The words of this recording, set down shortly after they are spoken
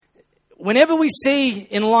whenever we see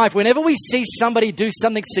in life, whenever we see somebody do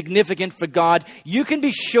something significant for God, you can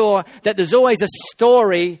be sure that there's always a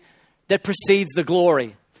story that precedes the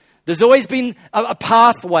glory. There's always been a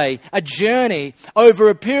pathway, a journey over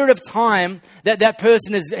a period of time that that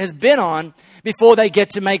person has been on before they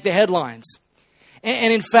get to make the headlines.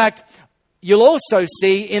 And in fact, you'll also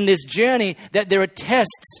see in this journey that there are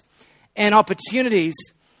tests and opportunities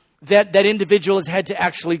that that individual has had to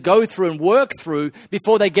actually go through and work through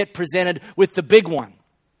before they get presented with the big one.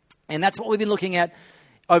 And that's what we've been looking at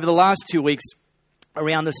over the last 2 weeks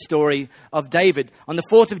around the story of David. On the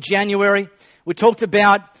 4th of January, we talked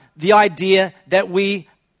about the idea that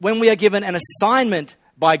when we are given an assignment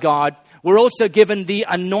by God, we're also given the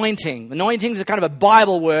anointing. Anointing is a kind of a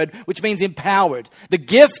Bible word, which means empowered. The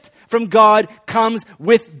gift from God comes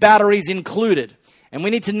with batteries included. And we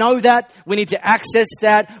need to know that. We need to access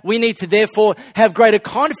that. We need to therefore have greater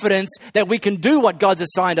confidence that we can do what God's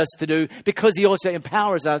assigned us to do because He also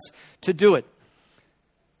empowers us to do it.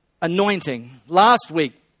 Anointing. Last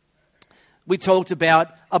week, we talked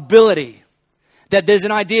about ability. That there's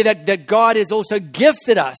an idea that God has also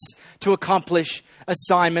gifted us to accomplish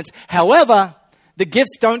assignments. However, the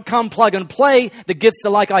gifts don't come plug and play. The gifts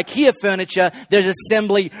are like IKEA furniture. There's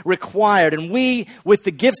assembly required. And we, with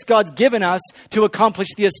the gifts God's given us to accomplish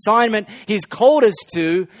the assignment He's called us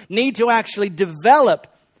to, need to actually develop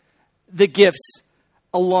the gifts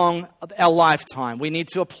along our lifetime. We need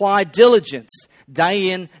to apply diligence.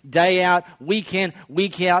 Day in, day out, week in,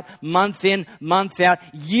 week out, month in, month out,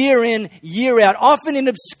 year in, year out, often in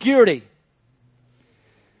obscurity,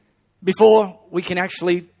 before we can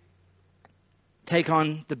actually take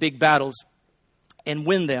on the big battles and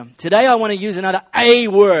win them. Today I want to use another A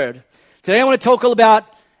word. Today I want to talk all about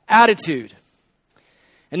attitude.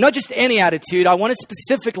 And not just any attitude, I want to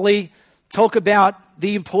specifically talk about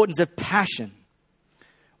the importance of passion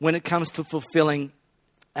when it comes to fulfilling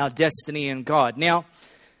our destiny in God. Now,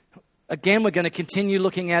 again, we're going to continue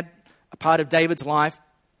looking at a part of David's life.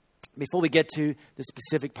 Before we get to the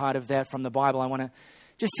specific part of that from the Bible, I want to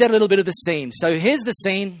just set a little bit of the scene. So here's the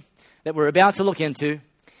scene that we're about to look into.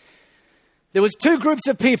 There was two groups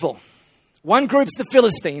of people. One group's the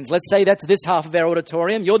Philistines. Let's say that's this half of our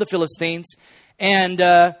auditorium. You're the Philistines. And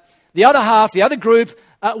the other half, the other group,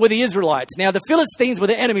 were the Israelites. Now, the Philistines were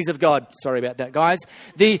the enemies of God. Sorry about that, guys.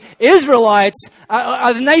 The Israelites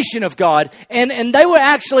are the nation of God. And they were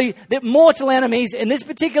actually the mortal enemies. In this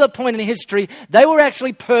particular point in history, they were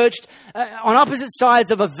actually perched on opposite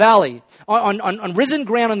sides of a valley, on risen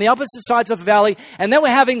ground on the opposite sides of a valley. And they were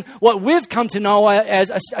having what we've come to know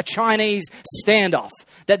as a Chinese standoff.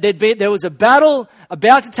 That there was a battle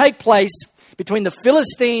about to take place between the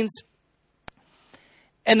Philistines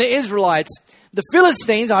and the Israelites. The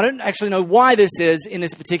Philistines, I don't actually know why this is in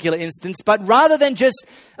this particular instance, but rather than just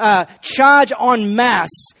charge en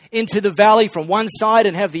masse into the valley from one side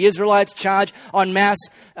and have the Israelites charge en masse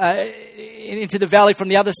into the valley from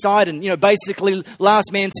the other side and, basically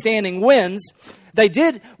last man standing wins, they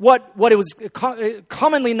did what it was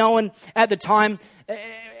commonly known at the time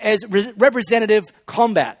as representative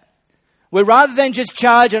combat. Where rather than just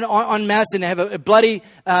charge en masse and have a bloody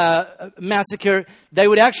massacre, they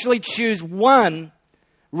would actually choose one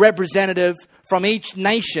representative from each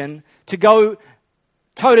nation to go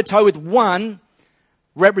toe-to-toe with one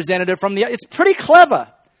representative from the other. It's pretty clever,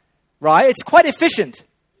 right? It's quite efficient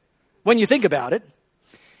when you think about it.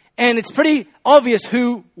 And it's pretty obvious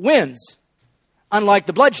who wins, unlike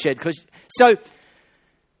the bloodshed. So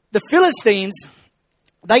the Philistines,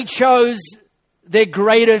 they chose their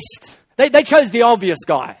greatest... They chose the obvious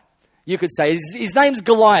guy, you could say. His name's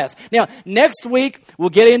Goliath. Now, next week,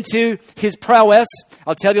 we'll get into his prowess.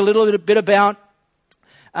 I'll tell you a little bit about,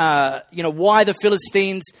 why the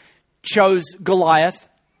Philistines chose Goliath.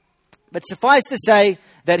 But suffice to say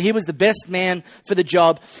that he was the best man for the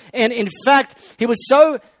job. And in fact, he was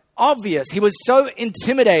so obvious. He was so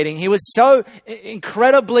intimidating. He was so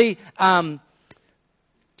incredibly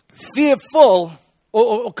fearful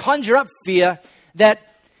or conjure up fear that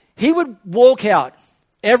he would walk out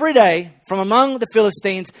every day from among the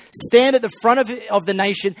Philistines, stand at the front of the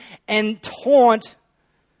nation, and taunt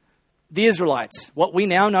the Israelites, what we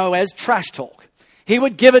now know as trash talk. He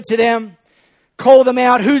would give it to them, call them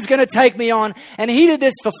out, who's going to take me on? And he did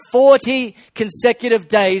this for 40 consecutive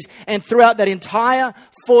days. And throughout that entire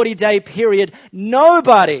 40-day period,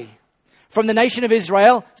 nobody from the nation of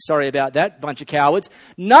Israel, sorry about that, bunch of cowards,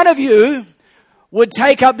 none of you would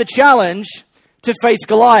take up the challenge to face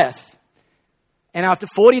Goliath. And after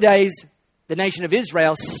 40 days, the nation of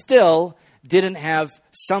Israel still didn't have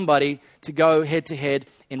somebody to go head-to-head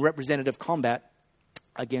in representative combat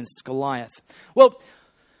against Goliath. Well,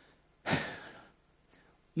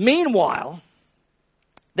 Meanwhile,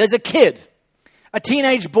 there's a kid, a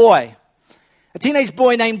teenage boy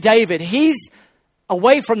named David. He's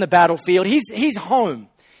away from the battlefield. He's home.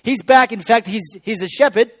 He's back. In fact, he's a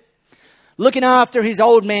shepherd looking after his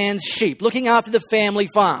old man's sheep, looking after the family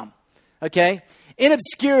farm. Okay? In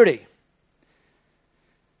obscurity.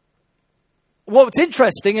 What's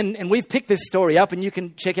interesting, and we've picked this story up, and you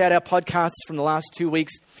can check out our podcasts from the last 2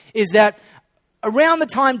 weeks, is that around the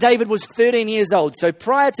time David was 13 years old, so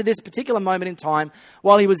prior to this particular moment in time,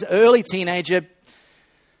 while he was an early teenager,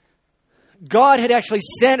 God had actually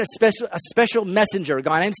sent a special messenger, a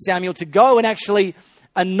guy named Samuel, to go and actually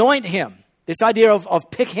anoint him. This idea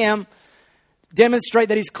of pick him, demonstrate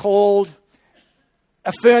that he's called,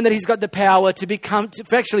 affirm that he's got the power to become,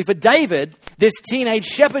 for David, this teenage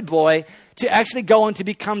shepherd boy, to actually go on to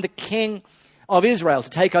become the king of Israel, to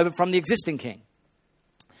take over from the existing king.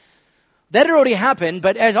 That had already happened,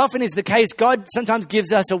 but as often is the case, God sometimes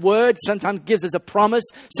gives us a word, sometimes gives us a promise,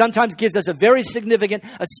 sometimes gives us a very significant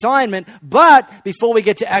assignment, but before we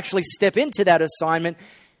get to actually step into that assignment,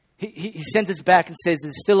 He sends us back and says,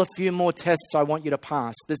 there's still a few more tests I want you to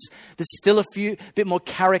pass. There's still a bit more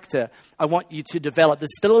character I want you to develop.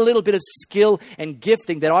 There's still a little bit of skill and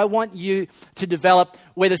gifting that I want you to develop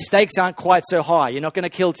where the stakes aren't quite so high. You're not going to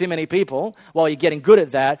kill too many people while you're getting good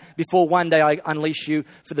at that before one day I unleash you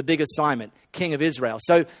for the big assignment, King of Israel.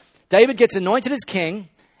 So David gets anointed as king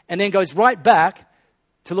and then goes right back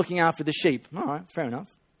to looking after the sheep. All right, fair enough.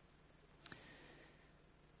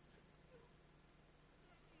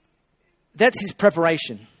 That's his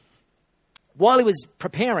preparation. While he was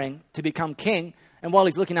preparing to become king, and while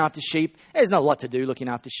he's looking after sheep, there's not a lot to do looking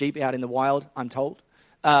after sheep out in the wild, I'm told.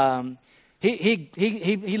 He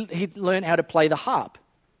learned how to play the harp.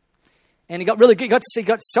 And he got really good. He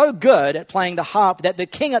got so good at playing the harp that the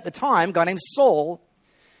king at the time, a guy named Saul,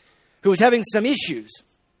 who was having some issues,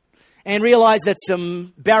 and realized that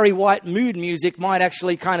some Barry White mood music might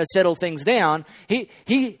actually kind of settle things down,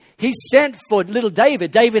 he sent for little David.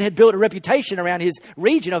 David had built a reputation around his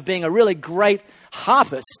region of being a really great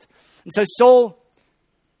harpist. And so Saul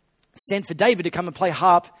sent for David to come and play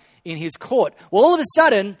harp in his court. Well, all of a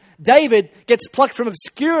sudden, David gets plucked from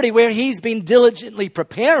obscurity where he's been diligently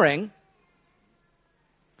preparing,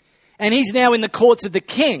 and he's now in the courts of the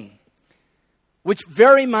king, which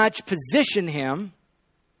very much position him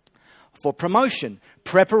for promotion.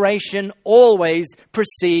 Preparation always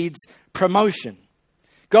precedes promotion.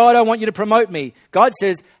 God, I want you to promote me. God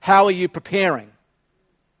says, how are you preparing?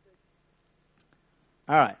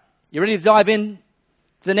 All right. You ready to dive in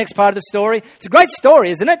to the next part of the story? It's a great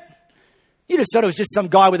story, isn't it? You just thought it was just some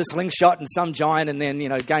guy with a slingshot and some giant and then,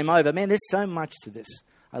 game over. Man, there's so much to this.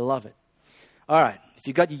 I love it. All right. If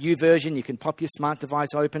you've got your YouVersion, you can pop your smart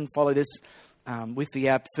device open, follow this with the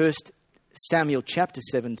app. 1 Samuel chapter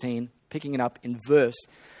 17. Picking it up in verse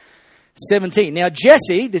 17. Now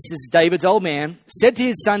Jesse, this is David's old man, said to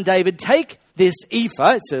his son David, take this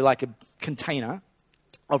ephah, it's like a container,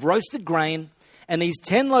 of roasted grain and these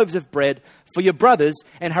 10 loaves of bread for your brothers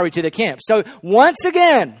and hurry to the camp. So once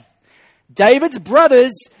again, David's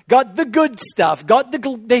brothers got the good stuff, got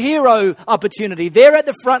the hero opportunity. They're at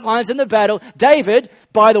the front lines in the battle. David,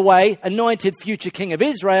 by the way, anointed future king of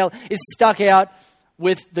Israel, is stuck out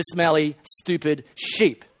with the smelly, stupid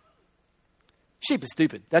sheep. Sheep are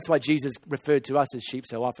stupid. That's why Jesus referred to us as sheep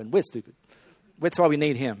so often. We're stupid. That's why we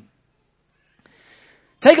need him.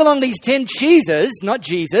 Take along these 10 cheeses, not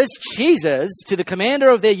Jesus, cheeses, to the commander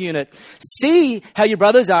of their unit. See how your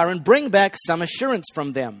brothers are and bring back some assurance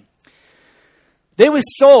from them. There was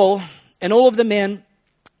Saul and all of the men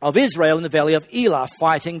of Israel in the valley of Elah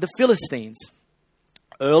fighting the Philistines.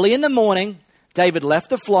 Early in the morning, David left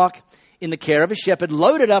the flock in the care of a shepherd,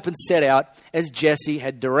 loaded up and set out as Jesse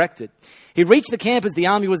had directed. He reached the camp as the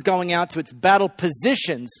army was going out to its battle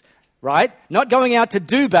positions, right? Not going out to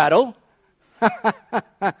do battle.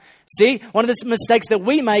 See, one of the mistakes that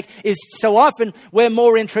we make is so often we're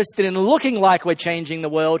more interested in looking like we're changing the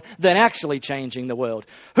world than actually changing the world.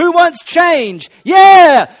 Who wants change?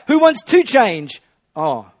 Yeah! Who wants to change?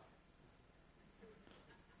 Oh.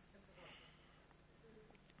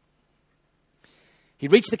 He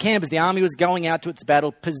reached the camp as the army was going out to its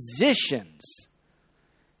battle positions,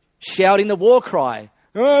 shouting the war cry.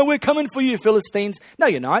 Oh, we're coming for you, Philistines. No,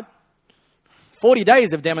 you're not. 40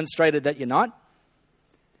 days have demonstrated that you're not.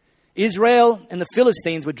 Israel and the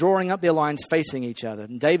Philistines were drawing up their lines facing each other.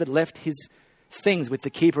 And David left his things with the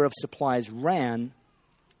keeper of supplies, ran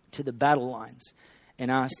to the battle lines and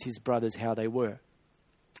asked his brothers how they were.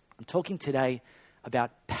 I'm talking today about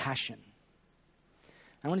passion.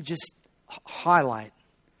 I want to just highlight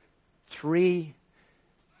 3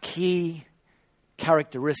 key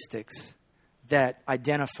characteristics that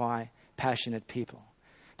identify passionate people.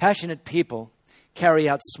 Passionate people carry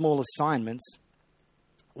out small assignments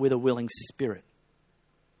with a willing spirit.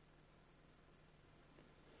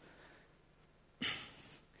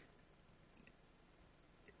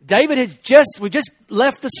 David we just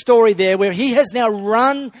left the story there where he has now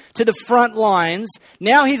run to the front lines.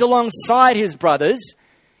 Now he's alongside his brothers.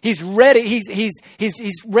 He's ready.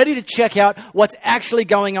 He's ready to check out what's actually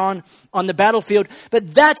going on the battlefield.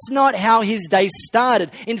 But that's not how his day started.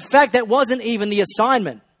 In fact, that wasn't even the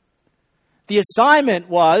assignment. The assignment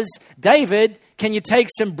was, David, can you take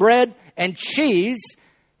some bread and cheese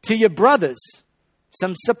to your brothers?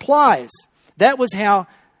 Some supplies. That was how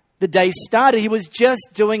the day started. He was just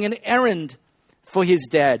doing an errand for his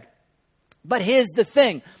dad. But here's the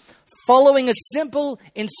thing. Following a simple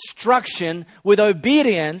instruction with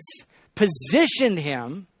obedience positioned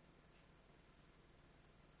him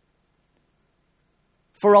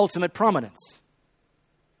for ultimate prominence.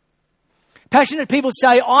 Passionate people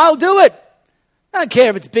say, I'll do it. I don't care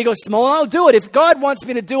if it's big or small, I'll do it. If God wants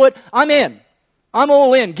me to do it, I'm in. I'm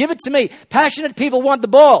all in. Give it to me. Passionate people want the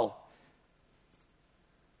ball.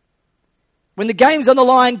 When the game's on the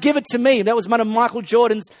line, give it to me. That was one of Michael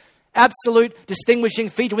Jordan's absolute distinguishing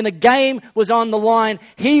feature. When the game was on the line,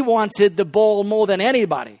 he wanted the ball more than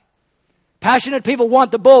anybody. Passionate people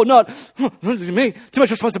want the ball, not, this is me, too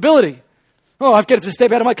much responsibility. Oh, I've got to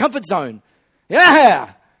step out of my comfort zone.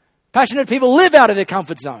 Yeah. Passionate people live out of their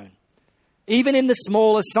comfort zone, even in the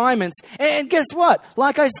small assignments. And guess what?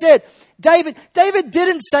 Like I said, David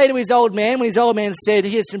didn't say to his old man, when his old man said,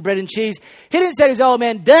 here's some bread and cheese, he didn't say to his old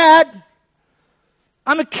man, Dad,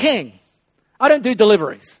 I'm a king. I don't do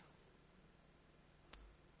deliveries.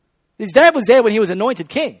 His dad was there when he was anointed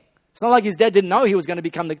king. It's not like his dad didn't know he was going to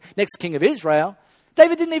become the next king of Israel.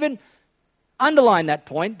 David didn't even underline that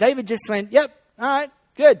point. David just went, yep, all right,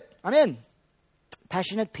 good, I'm in.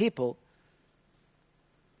 Passionate people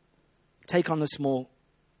take on the small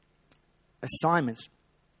assignments.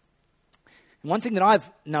 And one thing that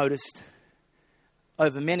I've noticed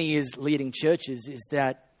over many years leading churches is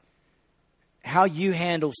that how you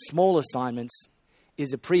handle small assignments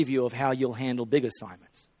is a preview of how you'll handle big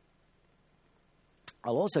assignments.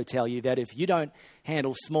 I'll also tell you that if you don't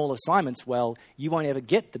handle small assignments well, you won't ever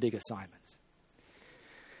get the big assignments.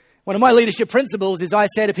 One of my leadership principles is I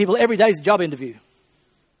say to people, every day is a job interview.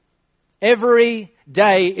 Every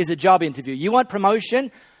day is a job interview. You want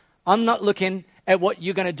promotion? I'm not looking at what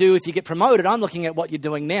you're going to do if you get promoted. I'm looking at what you're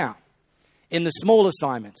doing now in the small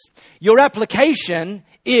assignments. Your application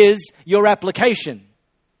is your application.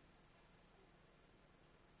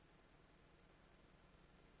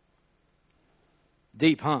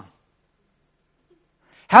 Deep, huh?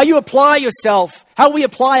 How you apply yourself, how we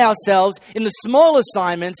apply ourselves in the small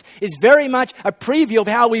assignments is very much a preview of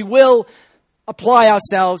how we will apply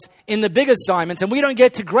ourselves in the big assignments. And we don't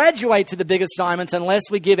get to graduate to the big assignments unless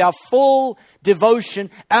we give our full devotion,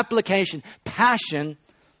 application, passion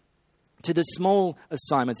to the small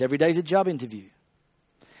assignments. Every day is a job interview.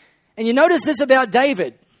 And you notice this about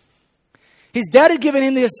David. His dad had given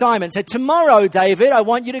him the assignment, said, tomorrow, David, I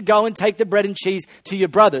want you to go and take the bread and cheese to your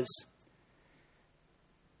brothers.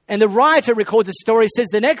 And the writer records a story, says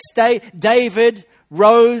the next day, David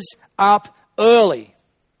rose up early.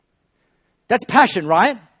 That's passion,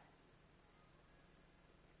 right?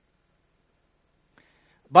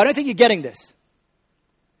 But I don't think you're getting this.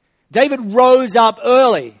 David rose up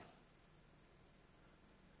early.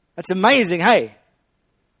 That's amazing, hey?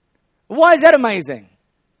 Why is that amazing?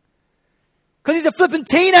 Because he's a flippin'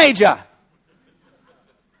 teenager.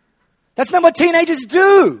 That's not what teenagers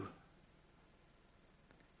do.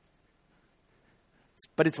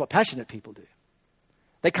 But it's what passionate people do.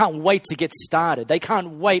 They can't wait to get started. They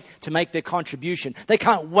can't wait to make their contribution. They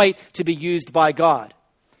can't wait to be used by God.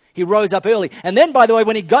 He rose up early. And then, by the way,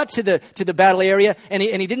 when he got to the battle area and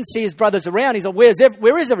he didn't see his brothers around, he's like,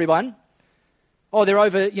 where is everyone? Oh, they're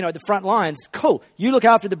over, the front lines. Cool. You look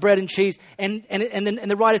after the bread and cheese. And then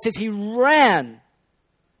the writer says he ran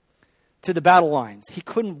to the battle lines. He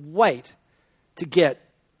couldn't wait to get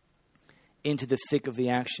into the thick of the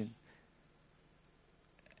action.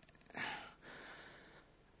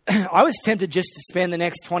 I was tempted just to spend the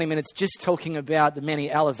next 20 minutes just talking about the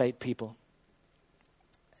many Elevate people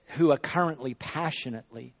who are currently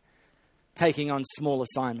passionately taking on small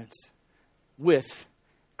assignments with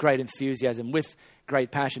great enthusiasm, with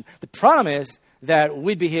great passion. The problem is that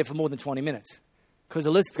we'd be here for more than 20 minutes because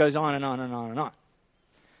the list goes on and on and on and on.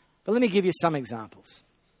 But let me give you some examples.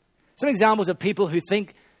 Some examples of people who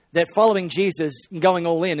think that following Jesus and going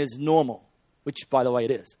all in is normal, which, by the way,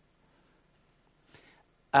 it is.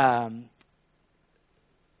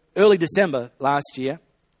 early December last year,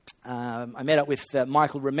 I met up with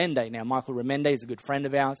Michael Remende. Now, Michael Remende is a good friend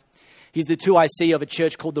of ours. He's the 2IC of a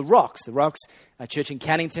church called The Rocks. The Rocks, a church in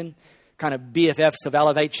Cannington, kind of BFFs of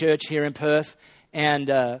Elevate Church here in Perth.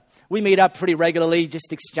 And we meet up pretty regularly,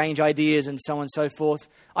 just exchange ideas and so on and so forth.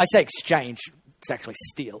 I say exchange, it's actually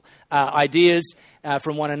steal ideas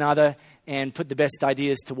from one another and put the best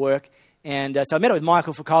ideas to work. And so I met up with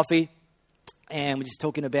Michael for coffee, and we're just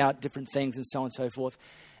talking about different things and so on and so forth.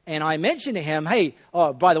 And I mentioned to him, hey,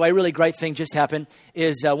 oh, by the way, really great thing just happened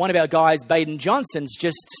is one of our guys, Baden Johnson's,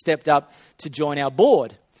 just stepped up to join our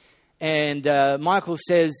board. And Michael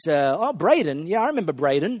says, oh, Braden, yeah, I remember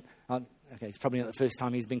Braden. Okay, it's probably not the first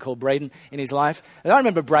time he's been called Braden in his life. I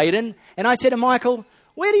remember Braden. And I said to Michael,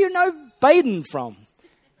 where do you know Baden from?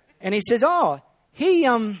 And he says, oh,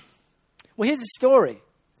 well, here's the story.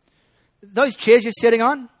 Those chairs you're sitting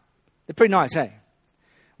on, they're pretty nice, hey?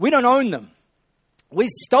 We don't own them. We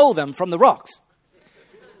stole them from the Rocks.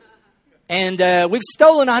 And we've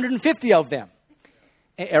stolen 150 of them.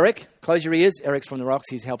 Eric, close your ears. Eric's from the Rocks.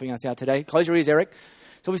 He's helping us out today. Close your ears, Eric.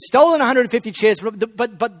 So we've stolen 150 chairs.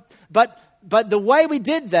 But the way we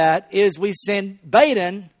did that is we sent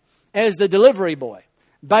Baden as the delivery boy.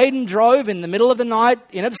 Baden drove in the middle of the night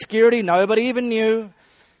in obscurity. Nobody even knew.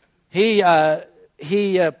 He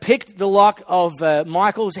picked the lock of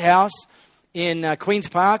Michael's house in Queen's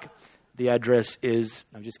Park. The address is...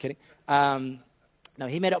 I'm just kidding. No,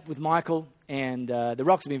 he met up with Michael, and the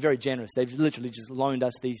Rocks have been very generous. They've literally just loaned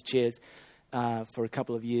us these chairs for a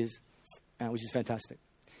couple of years, which is fantastic.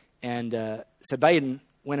 And so Baden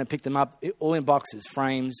went and picked them up, all in boxes,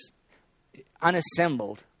 frames,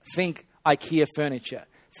 unassembled. Think IKEA furniture.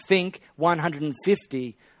 Think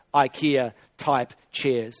 150 IKEA-type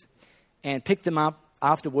chairs. And picked them up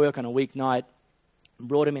after work on a weeknight,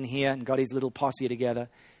 brought them in here and got his little posse together.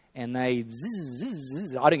 And they,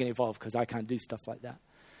 I don't get involved because I can't do stuff like that.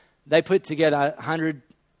 They put together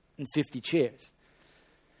 150 chairs.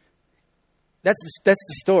 That's the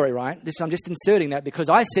story, right? I'm just inserting that because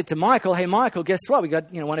I said to Michael, hey, Michael, guess what? We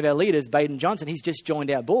got one of our leaders, Baden Johnson. He's just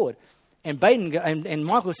joined our board. And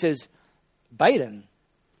Michael says, Baden?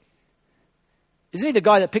 Isn't he the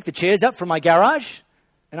guy that picked the chairs up from my garage?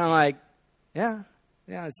 And I'm like, yeah,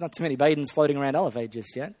 it's not too many Badens floating around Elevate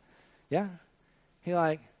just yet. Yeah. He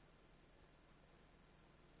and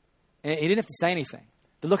he didn't have to say anything.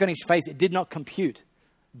 The look on his face, it did not compute.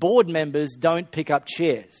 Board members don't pick up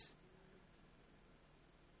chairs.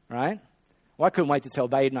 Right? Well, I couldn't wait to tell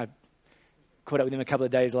Baden. I caught up with him a couple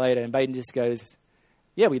of days later, and Baden just goes,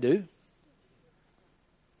 yeah, we do.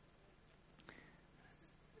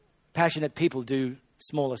 Passionate people do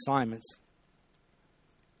small assignments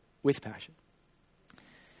with passion.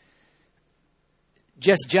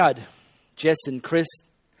 Jess and Chris,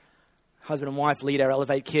 husband and wife, lead our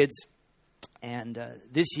Elevate kids. And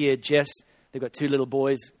this year, Jess, they've got 2 little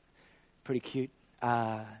boys, pretty cute.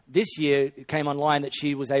 This year, it came online that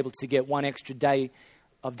she was able to get 1 extra day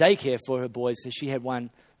of daycare for her boys, so she had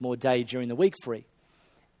 1 more day during the week free.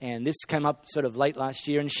 And this came up sort of late last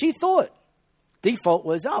year, and she thought, default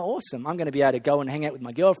was, oh, awesome, I'm going to be able to go and hang out with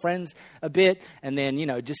my girlfriends a bit, and then,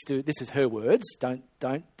 just do, this is her words, don't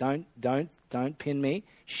pin me.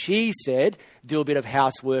 She said, do a bit of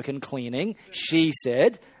housework and cleaning. She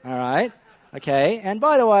said, all right. Okay, and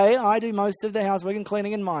by the way, I do most of the housework and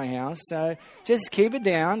cleaning in my house, so just keep it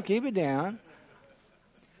down.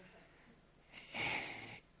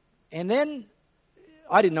 And then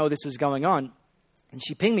I didn't know this was going on, and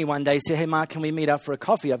she pinged me one day, said, hey, Mark, can we meet up for a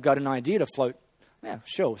coffee? I've got an idea to float. Yeah,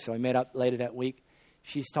 sure. So we met up later that week.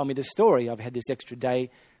 She's told me the story. I've had this extra day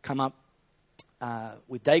come up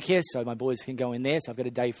with daycare, so my boys can go in there, so I've got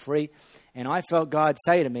a day free. And I felt God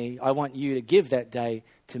say to me, I want you to give that day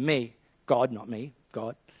to me. God, not me,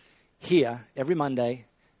 God, here every Monday,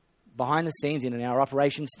 behind the scenes in our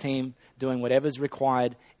operations team, doing whatever's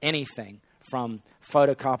required, anything from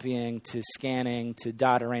photocopying to scanning to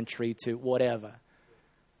data entry to whatever.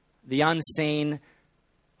 The unseen,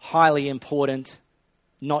 highly important,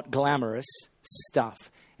 not glamorous stuff.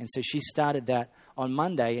 And so she started that on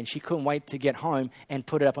Monday, and she couldn't wait to get home and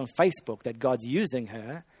put it up on Facebook that God's using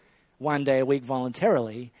her 1 day a week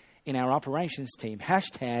voluntarily in our operations team.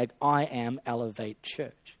 # I am Elevate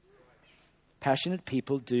Church. Passionate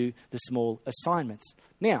people do the small assignments.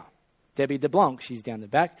 Now, Debbie DeBlanc, she's down the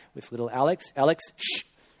back with little Alex. Alex, shh.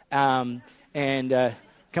 Come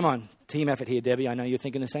on, team effort here, Debbie. I know you're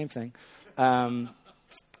thinking the same thing.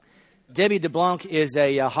 Debbie DeBlanc is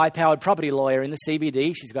a high-powered property lawyer in the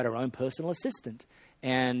CBD. She's got her own personal assistant.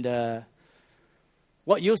 And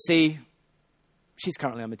what you'll see, she's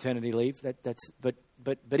currently on maternity leave. But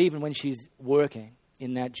even when she's working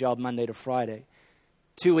in that job Monday to Friday.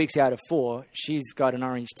 2 weeks out of 4, she's got an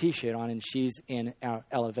orange T-shirt on and she's in our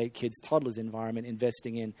Elevate Kids Toddlers environment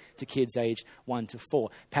investing in to kids age 1 to 4.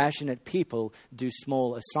 Passionate people do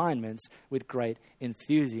small assignments with great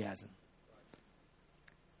enthusiasm.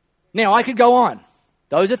 Now, I could go on.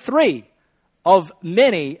 Those are 3 of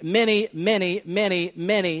many, many, many, many,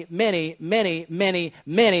 many, many, many, many,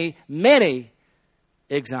 many, many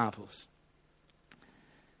examples.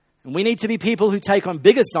 And we need to be people who take on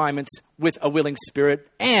big assignments with a willing spirit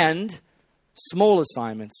and small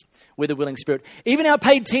assignments with a willing spirit. Even our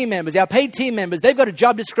paid team members, they've got a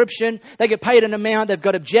job description, they get paid an amount, they've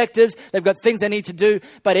got objectives, they've got things they need to do.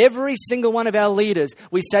 But every single one of our leaders,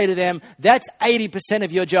 we say to them, that's 80%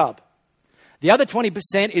 of your job. The other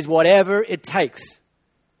 20% is whatever it takes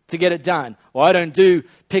to get it done. Well, I don't do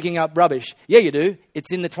picking up rubbish. Yeah, you do.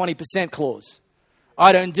 It's in the 20% clause.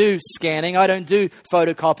 I don't do scanning. I don't do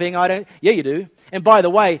photocopying. Yeah, you do. And by the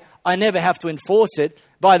way, I never have to enforce it,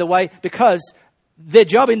 by the way, because their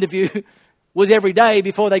job interview was every day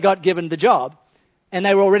before they got given the job. And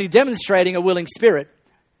they were already demonstrating a willing spirit,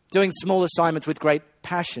 doing small assignments with great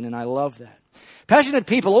passion. And I love that. Passionate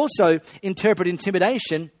people also interpret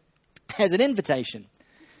intimidation as an invitation.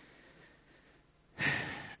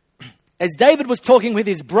 As David was talking with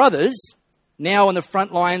his brothers, now on the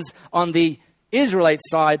front lines on the Israelite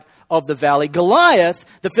side of the valley, Goliath,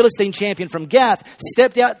 the Philistine champion from Gath,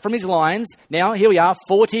 stepped out from his lines. Now, here we are,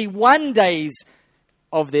 41 days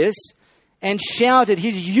of this, and shouted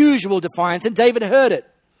his usual defiance, and David heard it.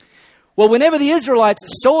 Well, whenever the Israelites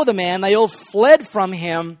saw the man, they all fled from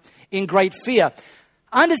him in great fear.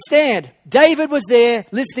 Understand, David was there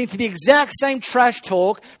listening to the exact same trash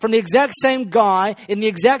talk from the exact same guy in the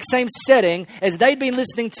exact same setting as they'd been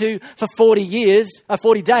listening to for 40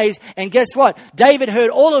 days. And guess what? David heard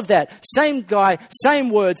all of that. Same guy, same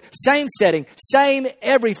words, same setting, same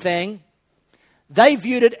everything. They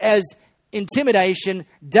viewed it as intimidation.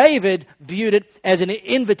 David viewed it as an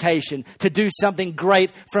invitation to do something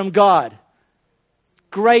great from God.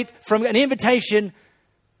 An invitation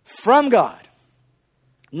from God.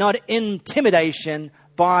 Not intimidation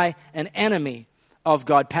by an enemy of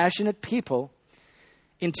God. Passionate people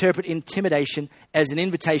interpret intimidation as an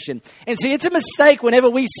invitation. And see, it's a mistake whenever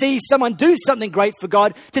we see someone do something great for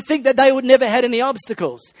God to think that they would never had any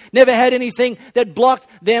obstacles, never had anything that blocked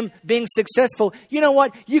them being successful. You know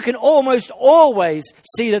what? You can almost always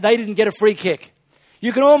see that they didn't get a free kick.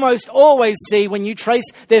 You can almost always see when you trace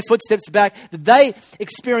their footsteps back that they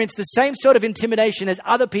experienced the same sort of intimidation as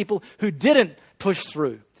other people who didn't push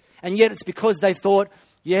through. And yet it's because they thought,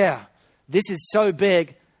 yeah, this is so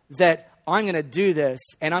big that I'm going to do this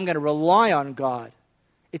and I'm going to rely on God.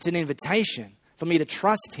 It's an invitation for me to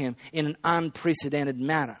trust him in an unprecedented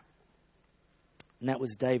manner. And that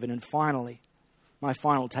was David. And finally, my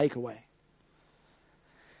final takeaway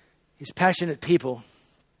is passionate people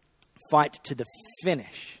fight to the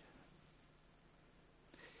finish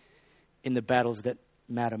in the battles that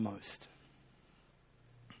matter most.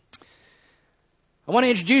 I want to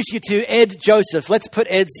introduce you to Ed Joseph. Let's put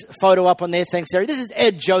Ed's photo up on there. Thanks, Sarah. This is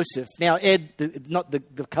Ed Joseph. Now, Ed, not the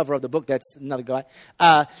cover of the book. That's another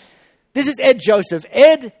guy. This is Ed Joseph.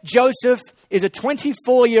 Ed Joseph is a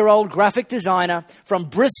 24-year-old graphic designer from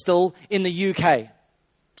Bristol in the UK.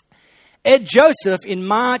 Ed Joseph, in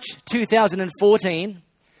March 2014,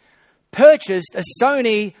 purchased a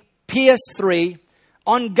Sony PS3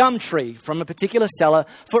 on Gumtree from a particular seller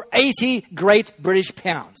for 80 Great British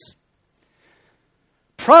pounds.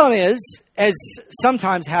 Problem is, as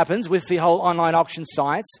sometimes happens with the whole online auction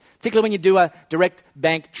sites, particularly when you do a direct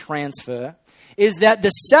bank transfer, is that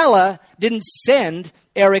the seller didn't send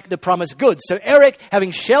Eric the promised goods. So Eric,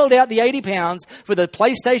 having shelled out the £80 for the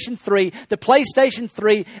PlayStation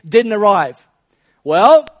 3 didn't arrive.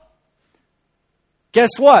 Well,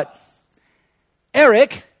 guess what?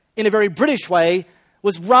 Eric, in a very British way,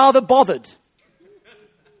 was rather bothered.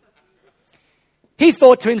 He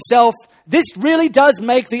thought to himself, this really does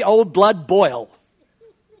make the old blood boil.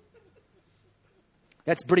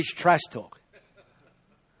 That's British trash talk.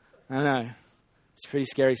 I know. It's pretty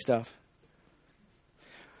scary stuff.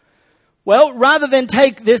 Well, rather than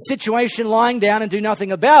take this situation lying down and do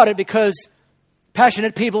nothing about it, because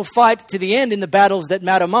passionate people fight to the end in the battles that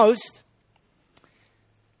matter most,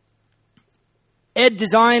 Ed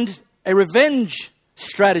designed a revenge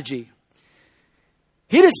strategy.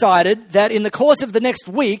 He decided that in the course of the next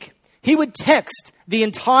week, he would text the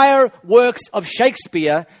entire works of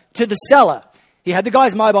Shakespeare to the seller. He had the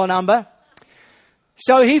guy's mobile number.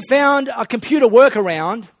 So he found a computer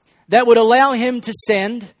workaround that would allow him to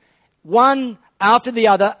send one after the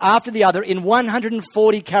other in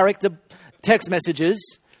 140 character text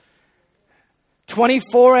messages,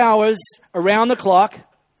 24 hours around the clock,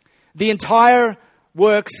 the entire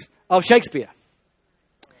works of Shakespeare.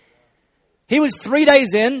 He was 3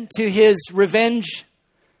 days in to his revenge,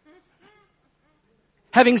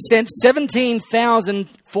 having sent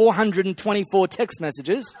 17,424 text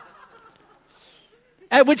messages,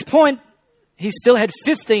 at which point he still had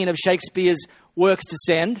 15 of Shakespeare's works to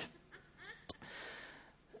send.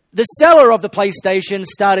 The seller of the PlayStation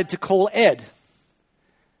started to call Ed,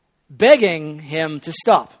 begging him to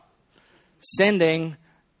stop sending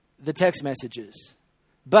the text messages.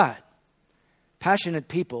 But passionate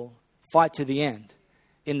people fight to the end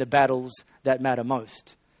in the battles that matter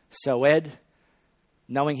most. So Ed,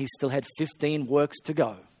 knowing he still had 15 works to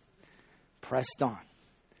go, pressed on.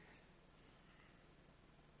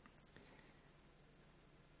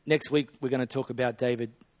 Next week, we're going to talk about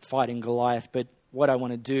David fighting Goliath, but what I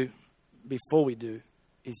want to do before we do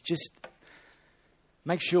is just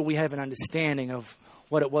make sure we have an understanding of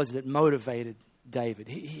what it was that motivated David.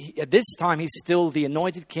 At this time, he's still the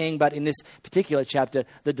anointed king, but in this particular chapter,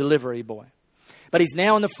 the delivery boy. But he's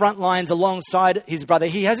now on the front lines alongside his brother.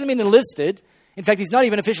 He hasn't been enlisted. In fact, he's not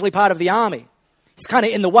even officially part of the army. He's kind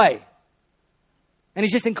of in the way. And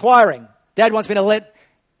he's just inquiring. Dad wants me to let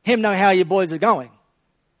him know how your boys are going.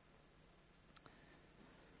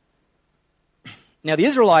 Now, the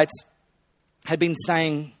Israelites had been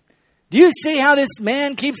saying, do you see how this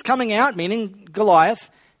man keeps coming out, meaning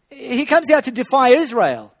Goliath? He comes out to defy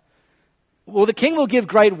Israel. Well, the king will give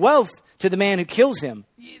great wealth to the man who kills him.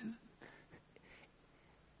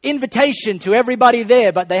 Invitation to everybody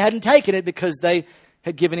there, but they hadn't taken it because they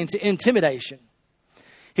had given into intimidation.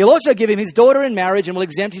 He'll also give him his daughter in marriage and will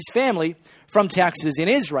exempt his family from taxes in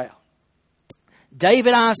Israel.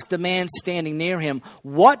 David asked the man standing near him,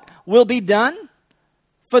 what will be done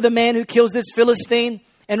for the man who kills this Philistine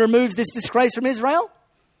and removes this disgrace from Israel?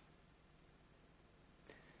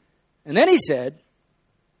 And then he said,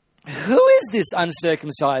 who is this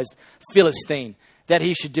uncircumcised Philistine that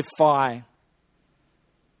he should defy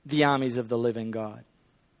the armies of the living God?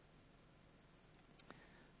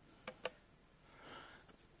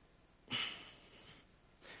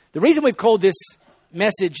 The reason we've called this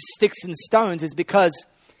message Sticks and Stones is because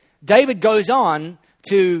David goes on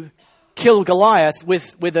to kill Goliath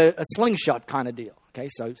with a slingshot kind of deal. Okay,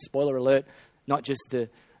 so spoiler alert, not just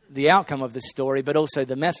the outcome of the story, but also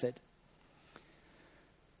the method.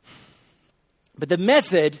 But the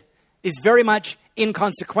method is very much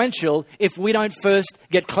inconsequential if we don't first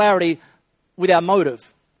get clarity with our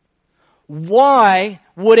motive. Why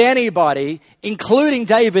would anybody, including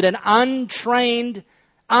David, an untrained,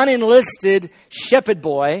 unenlisted shepherd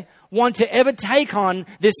boy, want to ever take on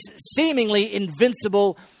this seemingly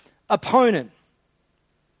invincible opponent?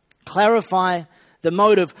 Clarify the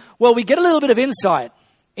motive. Well, we get a little bit of insight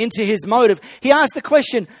into his motive. He asked the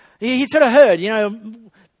question, he sort of heard,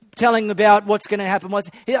 telling about what's going to happen.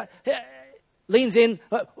 He leans in.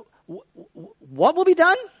 What will be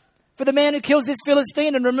done for the man who kills this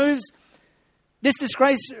Philistine and removes this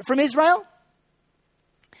disgrace from Israel?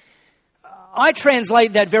 I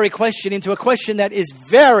translate that very question into a question that is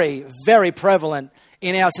very, very prevalent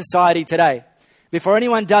in our society today. Before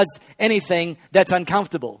anyone does anything that's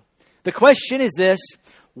uncomfortable, the question is this: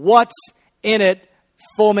 what's in it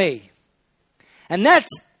for me? And that's,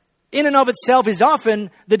 in and of itself, is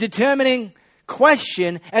often the determining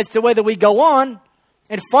question as to whether we go on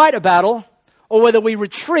and fight a battle or whether we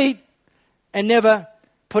retreat and never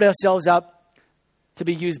put ourselves up to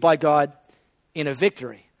be used by God in a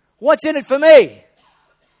victory. What's in it for me?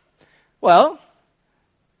 Well,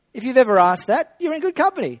 if you've ever asked that, you're in good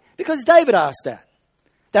company, because David asked that.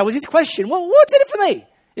 That was his question. Well, what's in it for me?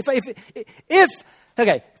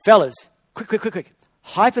 Okay, fellas, quick.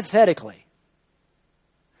 Hypothetically,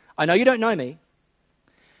 I know you don't know me,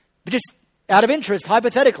 but just out of interest,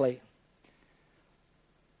 hypothetically.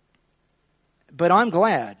 But I'm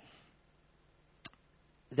glad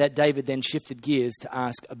that David then shifted gears to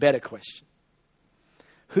ask a better question.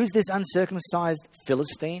 Who's this uncircumcised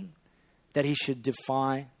Philistine that he should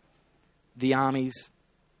defy the armies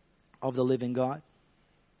of the living God?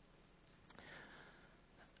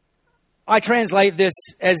 I translate this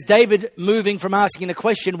as David moving from asking the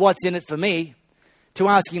question, what's in it for me, to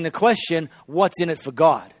asking the question, what's in it for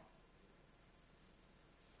God?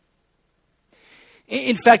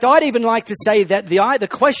 In fact, I'd even like to say that the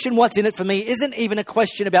question, what's in it for me, isn't even a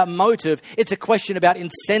question about motive. It's a question about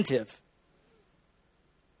incentive.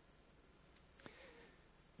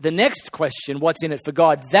 The next question, what's in it for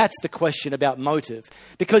God, that's the question about motive.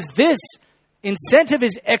 Because this incentive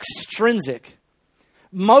is extrinsic.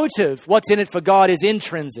 Motive, what's in it for God, is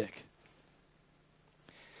intrinsic.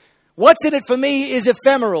 What's in it for me is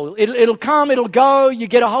ephemeral. It'll come, it'll go. You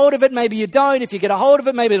get a hold of it, maybe you don't. If you get a hold of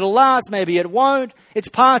it, maybe it'll last, maybe it won't. It's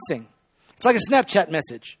passing. It's like a Snapchat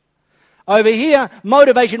message. Over here,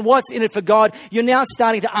 motivation, what's in it for God? You're now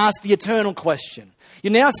starting to ask the eternal question.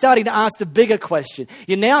 You're now starting to ask the bigger question.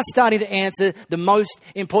 You're now starting to answer the most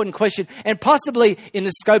important question, and possibly in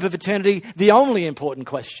the scope of eternity, the only important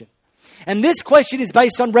question. And this question is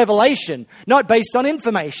based on revelation, not based on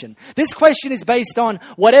information. This question is based on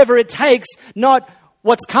whatever it takes, not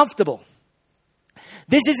what's comfortable.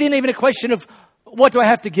 This isn't even a question of what do I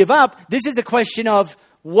have to give up. This is a question of,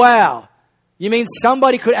 wow, you mean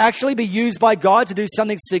somebody could actually be used by God to do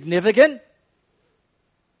something significant?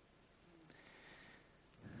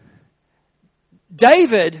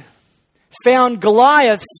 David found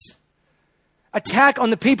Goliath's attack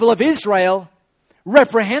on the people of Israel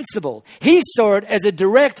reprehensible. He saw it as a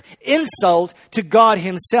direct insult to God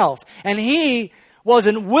himself. And he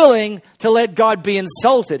wasn't willing to let God be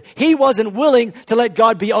insulted. He wasn't willing to let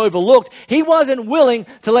God be overlooked. He wasn't willing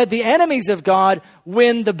to let the enemies of God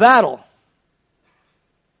win the battle.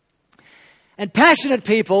 And passionate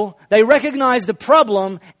people, they recognize the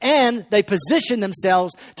problem and they position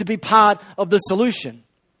themselves to be part of the solution.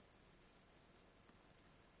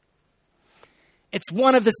 It's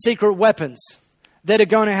one of the secret weapons that are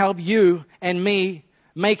going to help you and me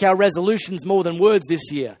make our resolutions more than words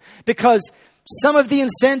this year. Because some of the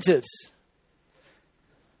incentives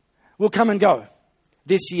will come and go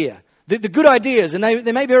this year. The good ideas, and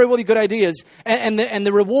they may very well be good ideas, and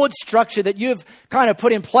the reward structure that you've kind of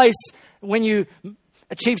put in place when you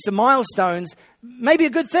achieve some milestones may be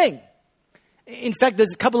a good thing. In fact,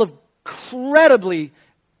 there's a couple of incredibly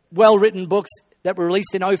well-written books that were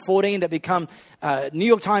released in 2014 that become New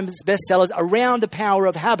York Times bestsellers around the power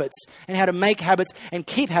of habits and how to make habits and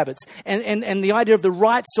keep habits. And the idea of the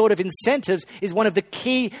right sort of incentives is one of the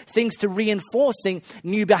key things to reinforcing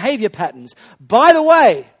new behavior patterns. By the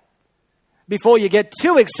way, before you get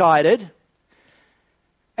too excited,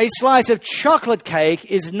 a slice of chocolate cake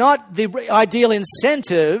is not the ideal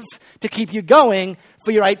incentive to keep you going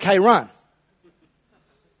for your 8K run.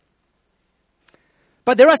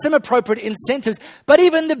 But there are some appropriate incentives. But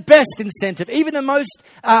even the best incentive, even the most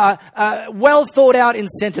well thought out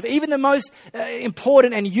incentive, even the most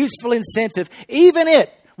important and useful incentive, even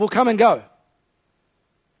it will come and go.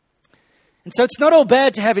 And so it's not all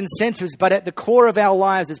bad to have incentives, but at the core of our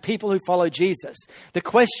lives as people who follow Jesus, the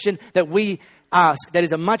question that we ask, that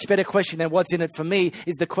is a much better question than what's in it for me,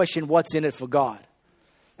 is the question, what's in it for God?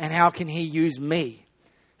 And how can he use me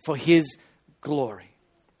for his glory?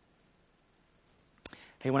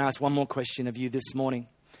 I want to ask one more question of you this morning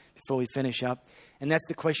before we finish up. And that's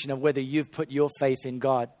the question of whether you've put your faith in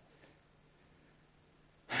God.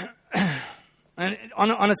 And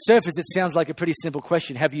on its surface, it sounds like a pretty simple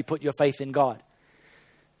question. Have you put your faith in God?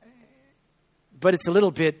 But it's a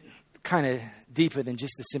little bit kind of deeper than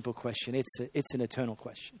just a simple question. It's an eternal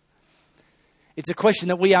question. It's a question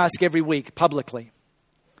that we ask every week publicly.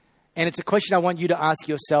 And it's a question I want you to ask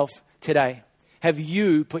yourself today. Have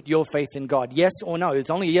you put your faith in God? Yes or no? It's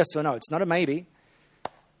only a yes or no. It's not a maybe.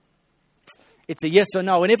 It's a yes or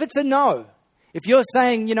no. And if it's a no, if you're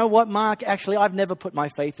saying, you know what, Mark, actually, I've never put my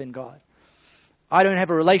faith in God. I don't have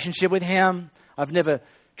a relationship with him. I've never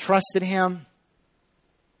trusted him.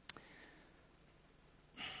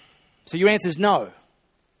 So your answer is no.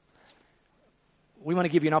 We want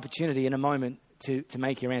to give you an opportunity in a moment to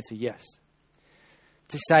make your answer yes.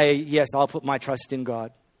 To say, yes, I'll put my trust in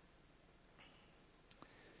God.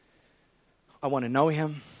 I want to know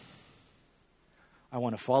him. I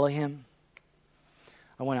want to follow him.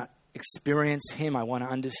 I want to experience him. I want to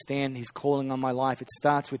understand his calling on my life. It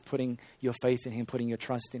starts with putting your faith in him, putting your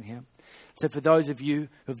trust in him. So for those of you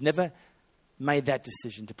who've never made that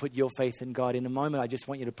decision to put your faith in God, in a moment, I just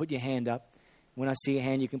want you to put your hand up. When I see your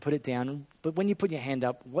hand, you can put it down. But when you put your hand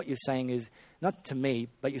up, what you're saying is not to me,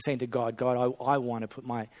 but you're saying to God, God, I want to put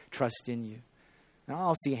my trust in you. Now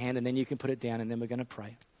I'll see your hand and then you can put it down and then we're going to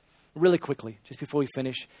pray. Really quickly, just before we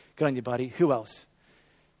finish, good on you, buddy. Who else?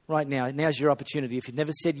 Right now, now's your opportunity. If you've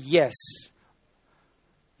never said yes,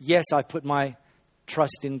 I've put my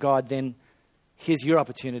trust in God, then here's your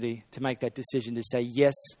opportunity to make that decision to say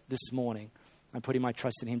yes this morning. I'm putting my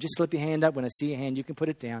trust in him. Just slip your hand up. When I see your hand, you can put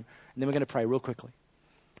it down. And then we're going to pray real quickly.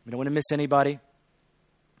 We don't want to miss anybody.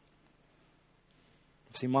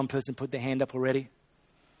 I've seen one person put their hand up already.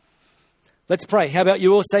 Let's pray. How about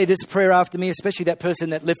you all say this prayer after me, especially that person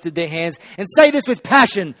that lifted their hands, and say this with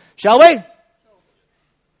passion, shall we?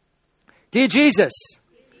 Dear Jesus,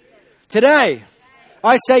 today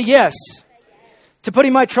I say yes to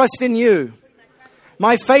putting my trust in you,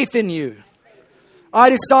 my faith in you. I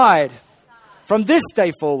decide from this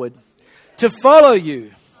day forward to follow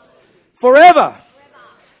you forever.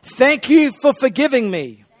 Thank you for forgiving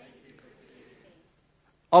me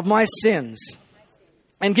of my sins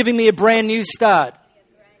and giving me a brand new start.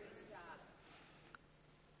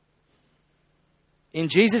 In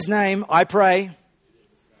Jesus' name, I pray.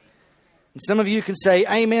 And some of you can say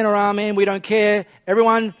amen or amen. We don't care.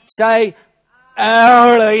 Everyone say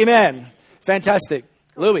amen. Fantastic.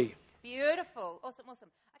 Louis. Beautiful.